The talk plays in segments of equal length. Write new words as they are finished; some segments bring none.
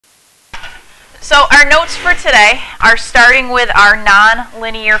So our notes for today are starting with our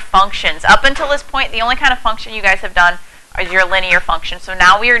non-linear functions. Up until this point, the only kind of function you guys have done is your linear function. So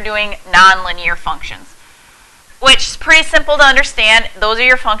now we are doing non-linear functions, which is pretty simple to understand. Those are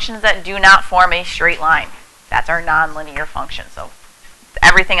your functions that do not form a straight line. That's our non-linear function. So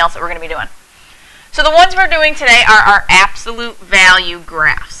everything else that we're going to be doing. So the ones we're doing today are our absolute value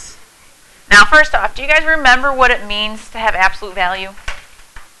graphs. Now, first off, do you guys remember what it means to have absolute value?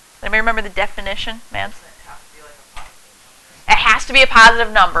 Anybody remember the definition, man? It has to be a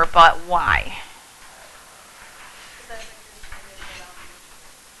positive number, but why?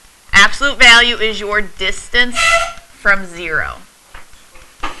 Absolute value is your distance from zero.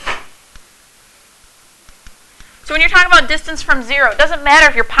 So when you're talking about distance from zero, it doesn't matter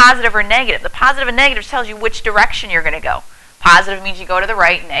if you're positive or negative. The positive and negative tells you which direction you're going to go. Positive means you go to the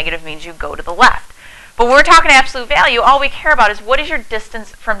right, negative means you go to the left. But when we're talking absolute value, all we care about is what is your distance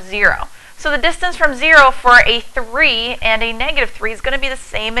from zero. So the distance from zero for a 3 and a negative 3 is going to be the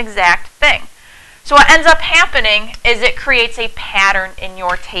same exact thing. So what ends up happening is it creates a pattern in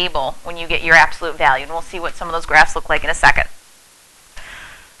your table when you get your absolute value. And we'll see what some of those graphs look like in a second.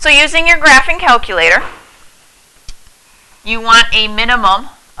 So using your graphing calculator, you want a minimum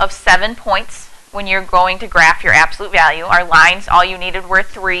of 7 points when you're going to graph your absolute value. Our lines, all you needed were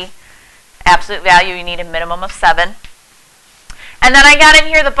 3. Absolute value, you need a minimum of 7. And then I got in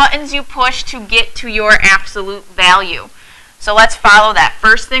here the buttons you push to get to your absolute value. So let's follow that.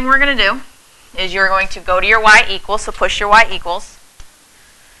 First thing we're going to do is you're going to go to your y equals, so push your y equals.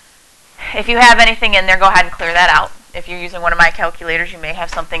 If you have anything in there, go ahead and clear that out. If you're using one of my calculators, you may have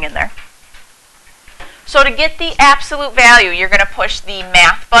something in there. So to get the absolute value, you're going to push the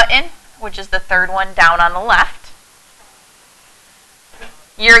math button, which is the third one down on the left.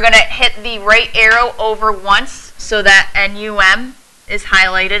 You're going to hit the right arrow over once so that NUM is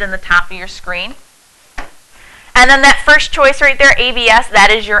highlighted in the top of your screen. And then that first choice right there, ABS,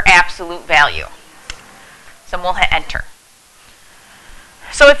 that is your absolute value. So we'll hit enter.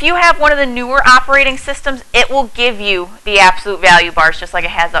 So if you have one of the newer operating systems, it will give you the absolute value bars just like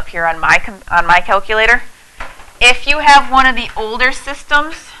it has up here on my calculator. If you have one of the older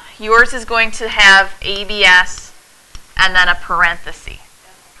systems, yours is going to have ABS and then a parenthesis.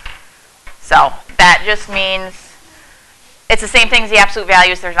 So that just means it's the same thing as the absolute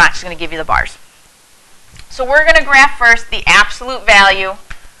values. They're not just going to give you the bars. So we're going to graph first the absolute value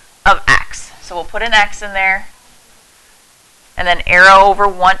of x. So we'll put an x in there and then arrow over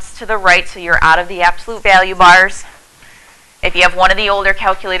once to the right so you're out of the absolute value bars. If you have one of the older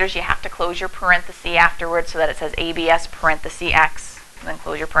calculators, you have to close your parenthesis afterwards so that it says ABS parenthesis x and then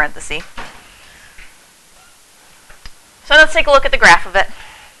close your parenthesis. So let's take a look at the graph of it.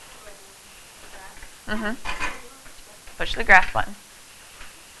 Push the graph button.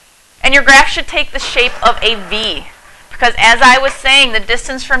 And your graph should take the shape of a V. Because as I was saying, the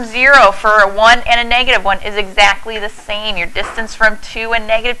distance from 0 for a 1 and a negative 1 is exactly the same. Your distance from 2 and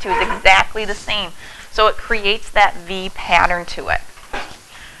negative 2 is exactly the same. So it creates that V pattern to it.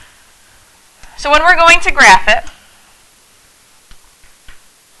 So when we're going to graph it,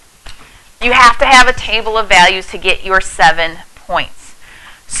 you have to have a table of values to get your 7 points.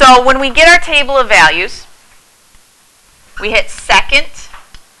 So when we get our table of values, we hit second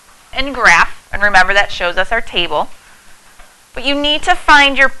and graph, and remember that shows us our table. But you need to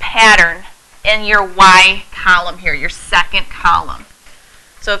find your pattern in your Y column here, your second column.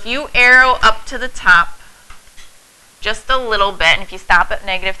 So if you arrow up to the top just a little bit, and if you stop at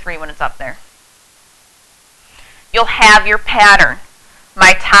negative 3 when it's up there, you'll have your pattern.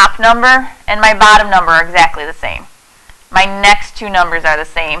 My top number and my bottom number are exactly the same. My next two numbers are the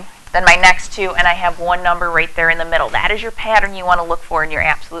same, then my next two, and I have one number right there in the middle. That is your pattern you want to look for in your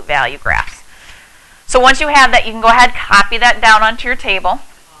absolute value graphs. So once you have that, you can go ahead and copy that down onto your table.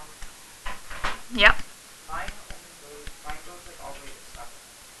 Yep.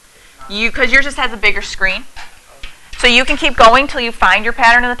 Because yours just has a bigger screen. So you can keep going till you find your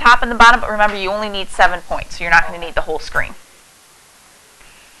pattern in the top and the bottom, but remember you only need 7 points, so you're not going to need the whole screen.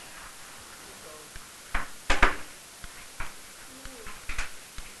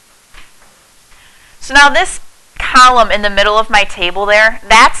 So now this column in the middle of my table there,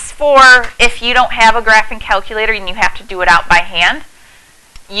 that's for if you don't have a graphing calculator and you have to do it out by hand.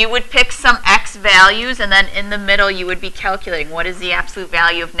 You would pick some x values and then in the middle you would be calculating what is the absolute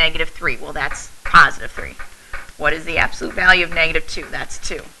value of negative 3. Well, that's positive 3. What is the absolute value of negative 2? That's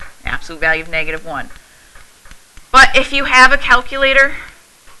 2. Absolute value of negative 1. But if you have a calculator,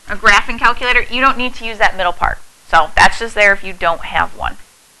 a graphing calculator, you don't need to use that middle part. So that's just there if you don't have one.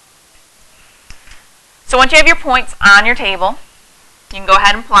 So once you have your points on your table, You can go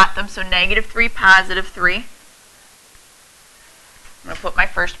ahead and plot them. So -3, +3. I'm going to put my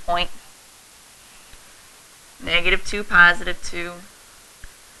first point. -2, +2.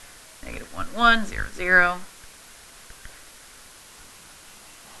 -1, 1, 0, 0.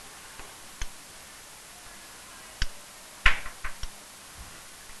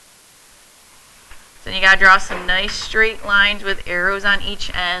 So you got to draw some nice straight lines with arrows on each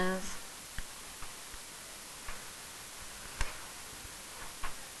ends.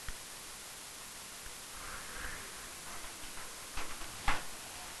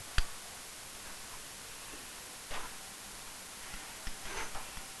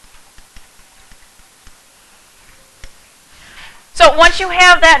 So once you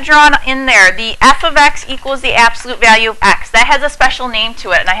have that drawn in there, the f of x equals the absolute value of x. That has a special name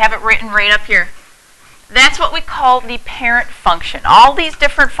to it, and I have it written right up here. That's what we call the parent function. All these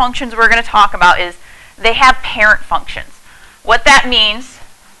different functions we're going to talk about is they have parent functions. What that means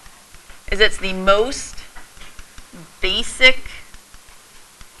is it's the most basic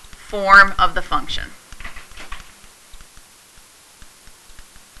form of the function.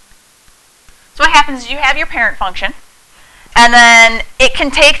 So what happens is you have your parent function, and then it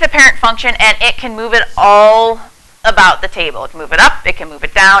can take the parent function and it can move it all about the table. It can move it up, it can move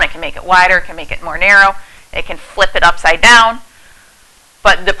it down, it can make it wider, it can make it more narrow, it can flip it upside down.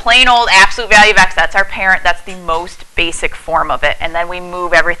 But the plain old absolute value of x, that's our parent, that's the most basic form of it, and then we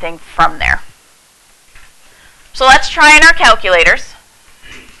move everything from there. So let's try in our calculators.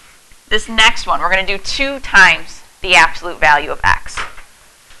 This next one, we're going to do 2 times the absolute value of x.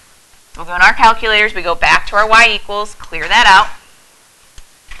 We'll go in our calculators, we go back to our y equals, clear that out.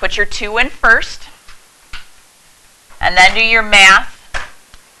 Put your 2 in first, and then do your math.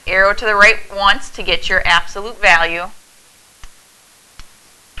 Arrow to the right once to get your absolute value.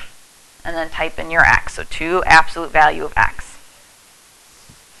 And then type in your x. So 2 absolute value of x.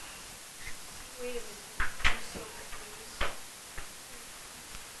 Wait a minute. I'm so confused.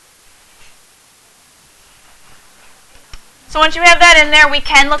 So once you have that in there, we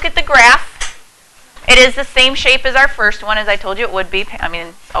can look at the graph. It is the same shape as our first one, as I told you it would be. I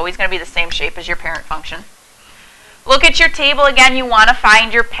mean, it's always going to be the same shape as your parent function. Look at your table again. You want to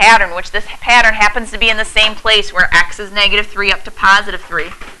find your pattern, which this pattern happens to be in the same place where x is -3 up to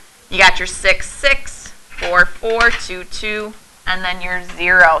 +3. You got your 6, 6, 4, 4, 2, 2, and then your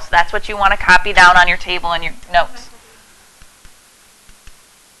 0. So that's what you want to copy down on your table in your notes.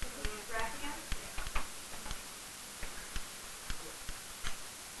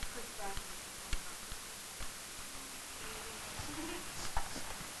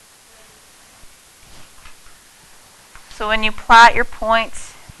 So when you plot your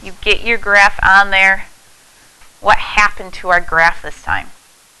points, you get your graph on there. What happened to our graph this time?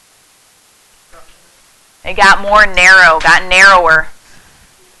 It got more narrow, got narrower.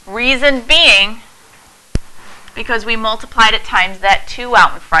 Reason being, because we multiplied it times that 2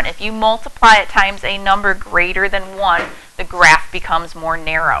 out in front. If you multiply it times a number greater than 1, the graph becomes more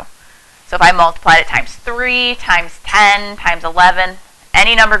narrow. So if I multiplied it times 3, times 10, times 11,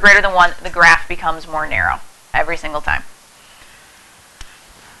 any number greater than 1, the graph becomes more narrow every single time.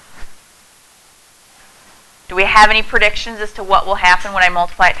 Do we have any predictions as to what will happen when I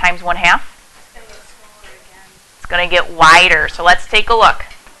multiply it times 1/2? It's going to get wider. So let's take a look.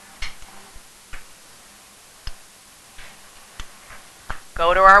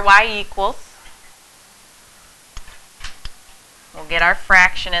 Go to our y equals. We'll get our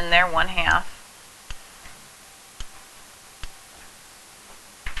fraction in there, 1/2.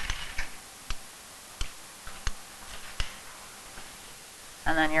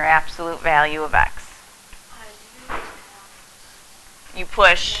 And then your absolute value of x. You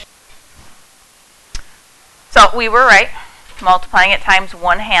push. So we were right. Multiplying it times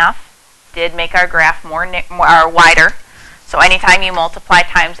 1/2 did make our graph more wider. So anytime you multiply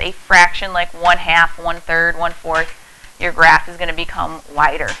times a fraction like 1/2, 1/3, 1/4, your graph is going to become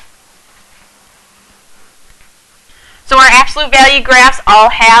wider. So our absolute value graphs all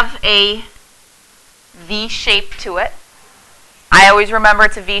have a V shape to it. I always remember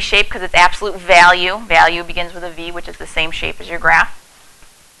it's a V shape because it's absolute value. Value begins with a V, which is the same shape as your graph.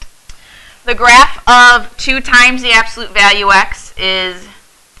 The graph of 2 times the absolute value x is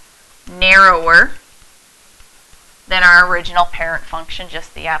narrower than our original parent function,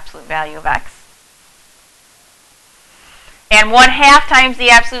 just the absolute value of x. And 1/2 times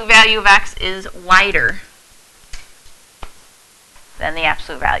the absolute value of x is wider than the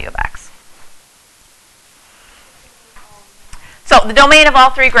absolute value of x. So the domain of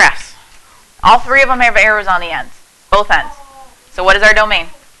all 3 graphs. All 3 of them have arrows on the ends, both ends. So what is our domain?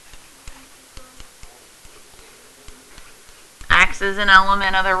 X X is an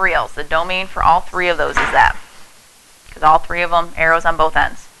element of the reals. The domain for all three of those is that. Because all three of them, arrows on both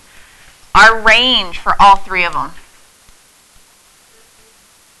ends. Our range for all three of them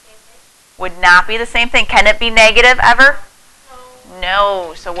would not be the same thing. Can it be negative ever?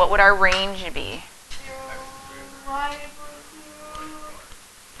 No. So what would our range be?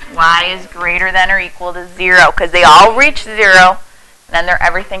 Y is greater than or equal to 0, because they all reach 0, and then they're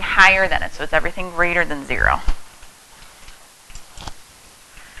everything higher than it, so it's everything greater than 0.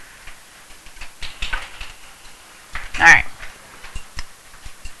 All right.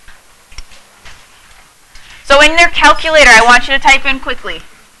 So in your calculator, I want you to type in quickly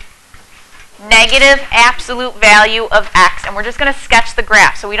negative absolute value of x, and we're just going to sketch the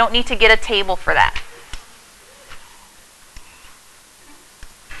graph, so we don't need to get a table for that.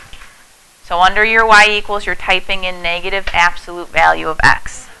 So under your y equals, you're typing in negative absolute value of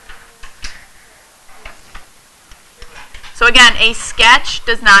x. So again, a sketch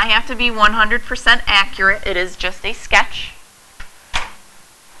does not have to be 100% accurate. It is just a sketch.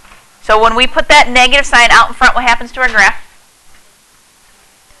 So when we put that negative sign out in front, what happens to our graph?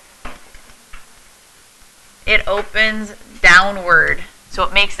 It opens downward. So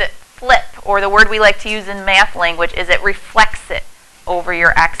it makes it flip, or the word we like to use in math language is it reflects it over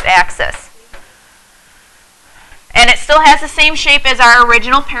your x-axis. And it still has the same shape as our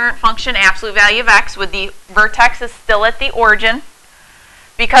original parent function, absolute value of x, with the vertex is still at the origin.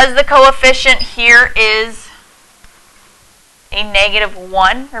 Because the coefficient here is a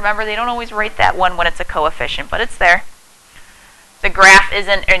 -1, remember they don't always write that 1 when it's a coefficient, but it's there. The graph is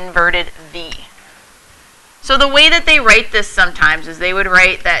an inverted V. So the way that they write this sometimes is they would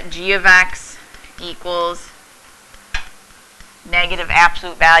write that g of x equals negative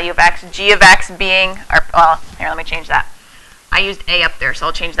absolute value of x, g of x being, or, well, here, let me change that. I used a up there, so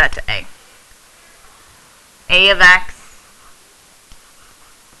I'll change that to a. A of x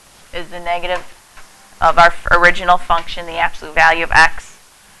is the negative of our original function, the absolute value of x.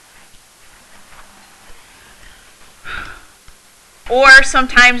 Or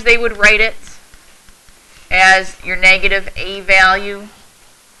sometimes they would write it as your negative a value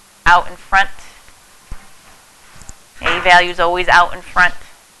out in front. A value is always out in front.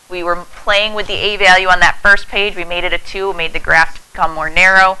 We were playing with the a value on that first page. We made it a 2, made the graph become more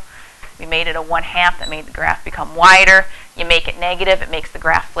narrow. We made it a 1/2, that made the graph become wider. You make it negative, it makes the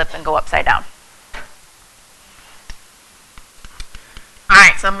graph flip and go upside down. All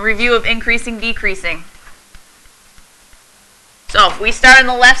right, some review of increasing, decreasing. So if we start on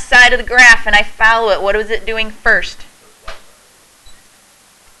the left side of the graph and I follow it, what is it doing first?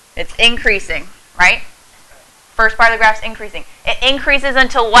 It's increasing, right? First part of the graph is increasing. It increases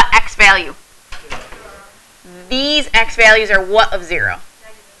until what x value? These x values are what of 0?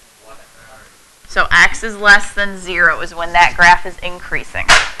 So x is less than 0 is when that graph is increasing.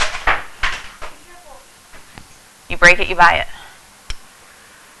 You break it, you buy it.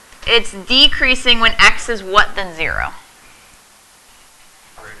 It's decreasing when x is what than 0?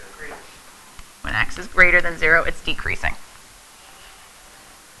 When x is greater than 0, it's decreasing.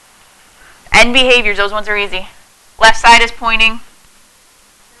 End behaviors, those ones are easy. Left side is pointing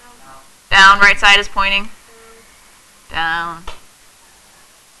down, right side is pointing down.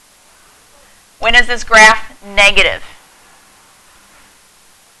 When is this graph negative?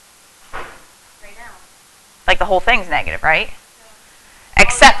 Right now. Like the whole thing's negative, right?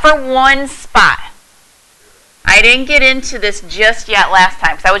 Except for one spot. I didn't get into this just yet last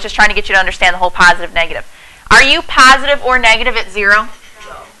time because I was just trying to get you to understand the whole positive, negative. Are you positive or negative at 0?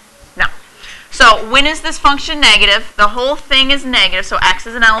 No. So when is this function negative? The whole thing is negative, so x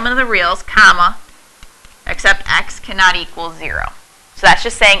is an element of the reals, comma, except x cannot equal 0. So that's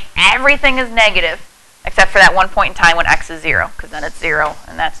just saying everything is negative except for that one point in time when x is 0, because then it's 0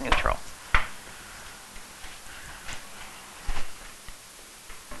 and that's neutral.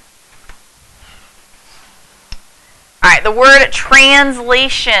 All right, the word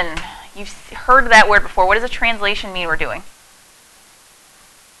translation. You've heard that word before. What does a translation mean we're doing?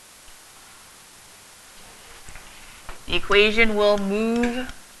 The equation will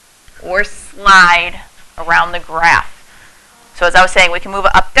move or slide around the graph. So as I was saying, we can move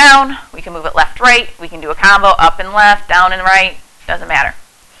it up, down. We can move it left, right. We can do a combo up and left, down and right. Doesn't matter.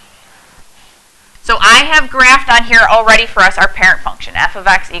 So I have graphed on here already for us our parent function. F of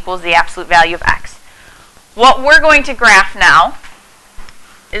x equals the absolute value of x. What we're going to graph now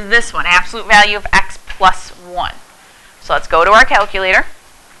is this one, absolute value of x plus 1. So let's go to our calculator.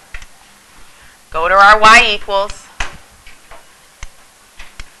 Go to our y equals.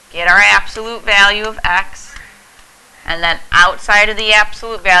 Get our absolute value of x. And then outside of the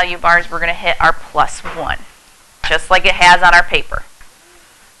absolute value bars, we're going to hit our plus 1. just like it has on our paper.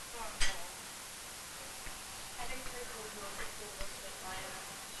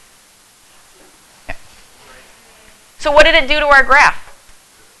 Okay. So what did it do to our graph?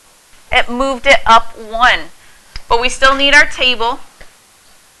 It moved it up 1. But we still need our table.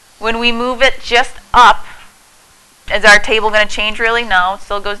 When we move it just up, is our table going to change really? No, it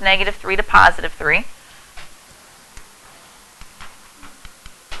still goes -3 to +3.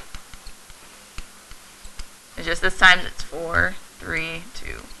 It's just this time it's 4, 3,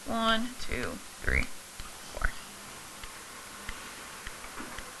 2, 1, 2, 3, 4.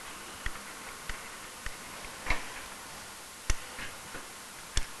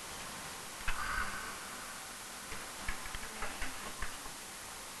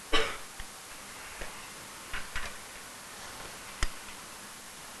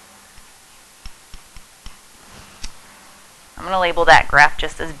 I'm going to label that graph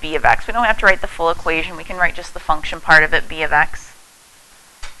just as b of x. We don't have to write the full equation. We can write just the function part of it, b of x.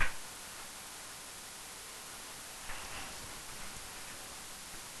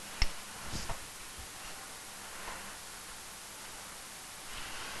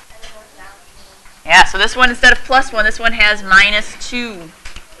 Yeah, so this one, instead of +1, this one has -2.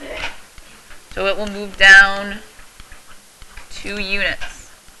 So it will move down 2 units.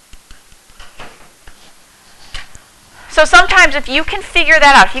 So sometimes if you can figure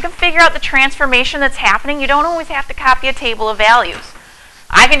that out, if you can figure out the transformation that's happening, you don't always have to copy a table of values.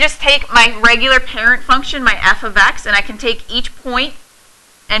 I can just take my regular parent function, my f of x, and I can take each point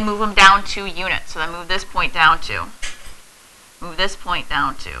and move them down 2 units. So I move this point down 2. Move this point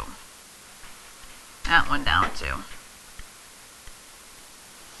down 2. That one down 2.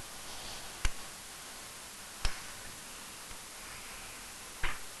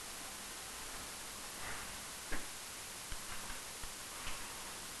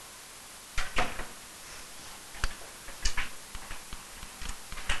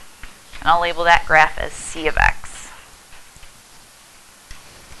 And I'll label that graph as c of x.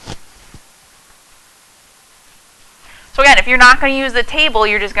 So again, if you're not going to use the table,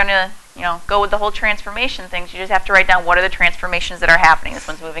 you're just going to, go with the whole transformation things. You just have to write down what are the transformations that are happening. This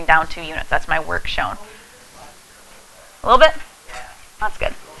one's moving down 2 units. That's my work shown. A little bit? That's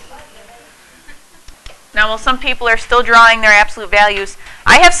good. Now, while some people are still drawing their absolute values,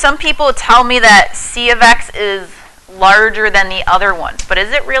 I have some people tell me that c of x is larger than the other ones. But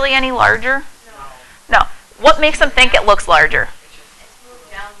is it really any larger? No. What makes them think it looks larger? It's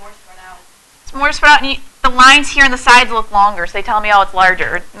moved down, more spread out. It's more spread out, and the lines here on the sides look longer, so they tell me, oh, it's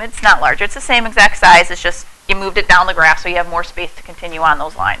larger. It's not larger. It's the same exact size. It's just you moved it down the graph so you have more space to continue on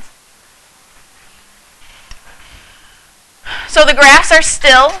those lines. So the graphs are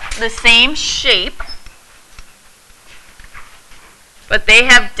still the same shape, but they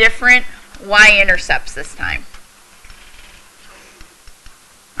have different y-intercepts this time.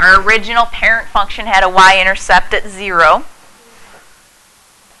 Our original parent function had a y-intercept at 0.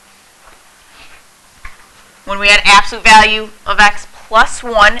 When we had absolute value of x plus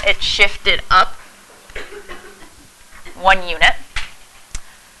 1, it shifted up 1 unit.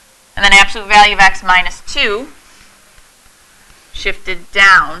 And then absolute value of x minus 2 shifted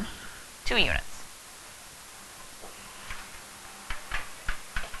down 2 units.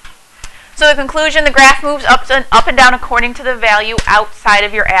 So the conclusion, the graph moves up and down according to the value outside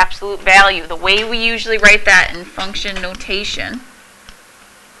of your absolute value. The way we usually write that in function notation,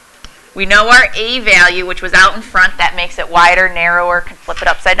 we know our a value, which was out in front. That makes it wider, narrower, can flip it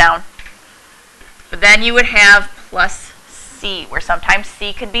upside down. But then you would have plus c, where sometimes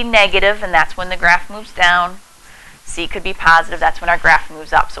c could be negative, and that's when the graph moves down. C could be positive, that's when our graph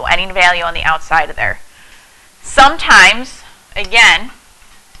moves up. So any value on the outside of there. Sometimes, again,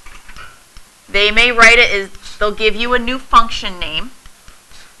 they may write it as, they'll give you a new function name,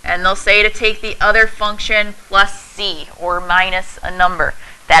 and they'll say to take the other function plus c, or minus a number.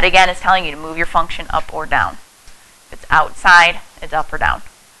 That again is telling you to move your function up or down. If it's outside, it's up or down.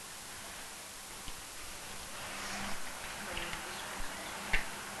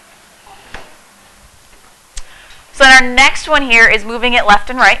 So then our next one here is moving it left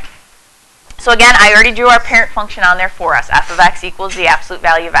and right. So again, I already drew our parent function on there for us. F of x equals the absolute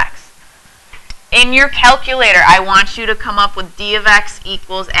value of x. In your calculator, I want you to come up with d of x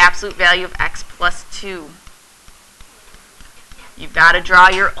equals absolute value of x plus 2. You've got to draw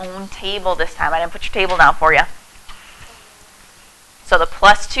your own table this time. I didn't put your table down for you. So the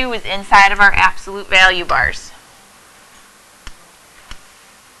plus 2 is inside of our absolute value bars.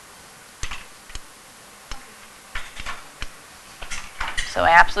 So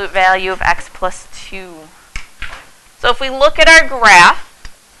absolute value of x plus 2. So if we look at our graph,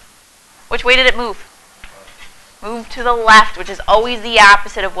 which way did it move? move to the left, which is always the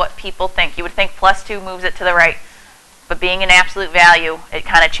opposite of what people think. You would think plus 2 moves it to the right. But being an absolute value, it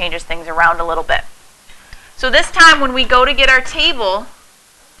kind of changes things around a little bit. So this time when we go to get our table,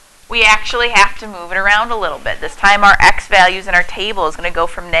 we actually have to move it around a little bit. This time our x values in our table is going to go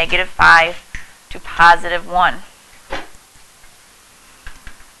from -5 to +1.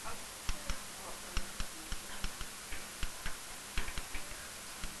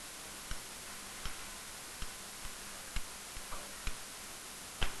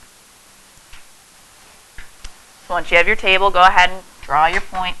 So once you have your table, go ahead and draw your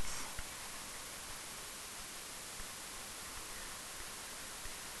points.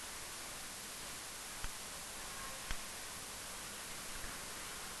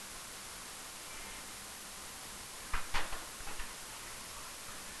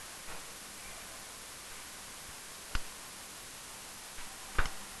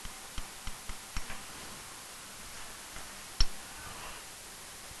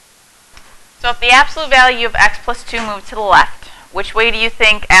 So if the absolute value of x plus 2 moved to the left, which way do you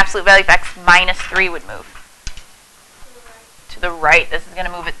think absolute value of x minus 3 would move? To the right. This is going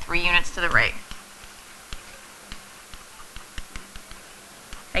to move it 3 units to the right.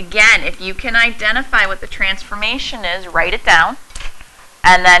 Again, if you can identify what the transformation is, write it down,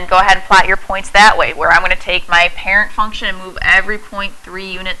 and then go ahead and plot your points that way, where I'm going to take my parent function and move every point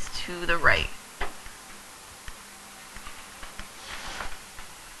 3 units to the right.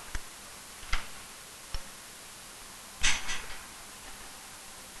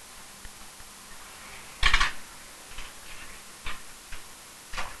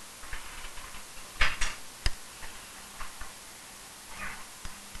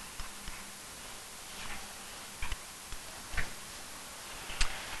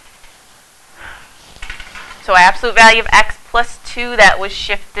 So absolute value of x plus 2, that was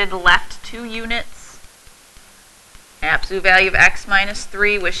shifted left 2 units. Absolute value of x minus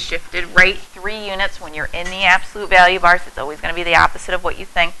 3 was shifted right 3 units. When you're in the absolute value bars, it's always going to be the opposite of what you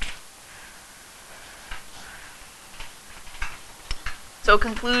think. So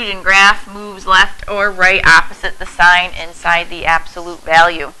conclusion, graph moves left or right opposite the sign inside the absolute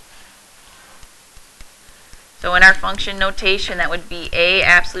value. So in our function notation, that would be a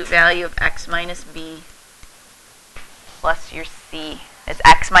absolute value of x minus b plus your c. It's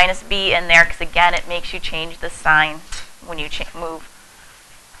x minus b in there because, again, it makes you change the sign when you move.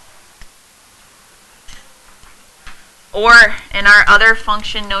 Or in our other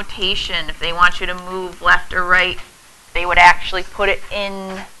function notation, if they want you to move left or right, they would actually put it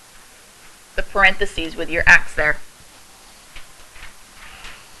in the parentheses with your x there.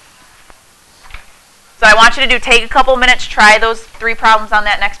 So I want you to take a couple minutes, try those 3 problems on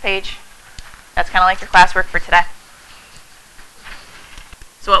that next page. That's kind of like your classwork for today.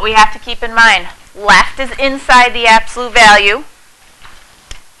 So what we have to keep in mind, left is inside the absolute value.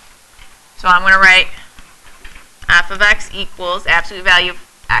 So I'm going to write f of x equals absolute value of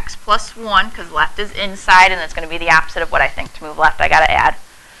x plus 1, because left is inside, and that's going to be the opposite of what I think. To move left, I got to add.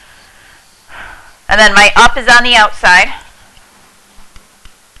 And then my up is on the outside,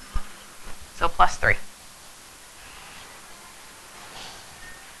 so plus 3.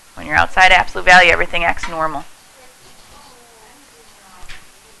 When you're outside absolute value, everything acts normal.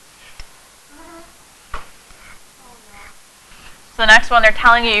 So the next one, they're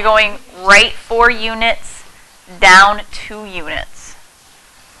telling you you're going right 4 units, down 2 units.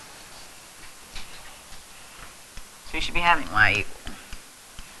 So you should be having y equal.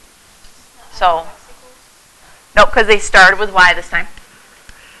 So, nope, because they started with y this time.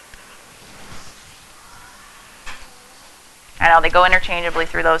 I know, they go interchangeably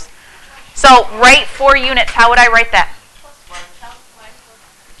through those. So, right 4 units, how would I write that?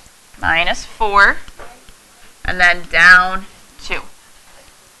 Minus 4, and then down 2.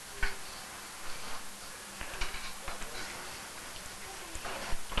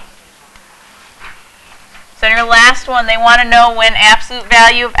 So in your last one, they want to know when absolute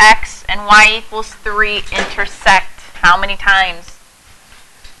value of x and y equals 3 intersect. How many times?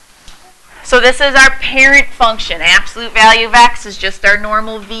 So this is our parent function. Absolute value of x is just our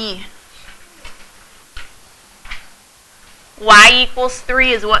normal v. Y equals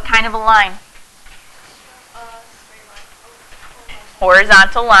 3 is what kind of a line?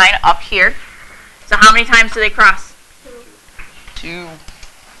 Horizontal line up here. So how many times do they cross? 2.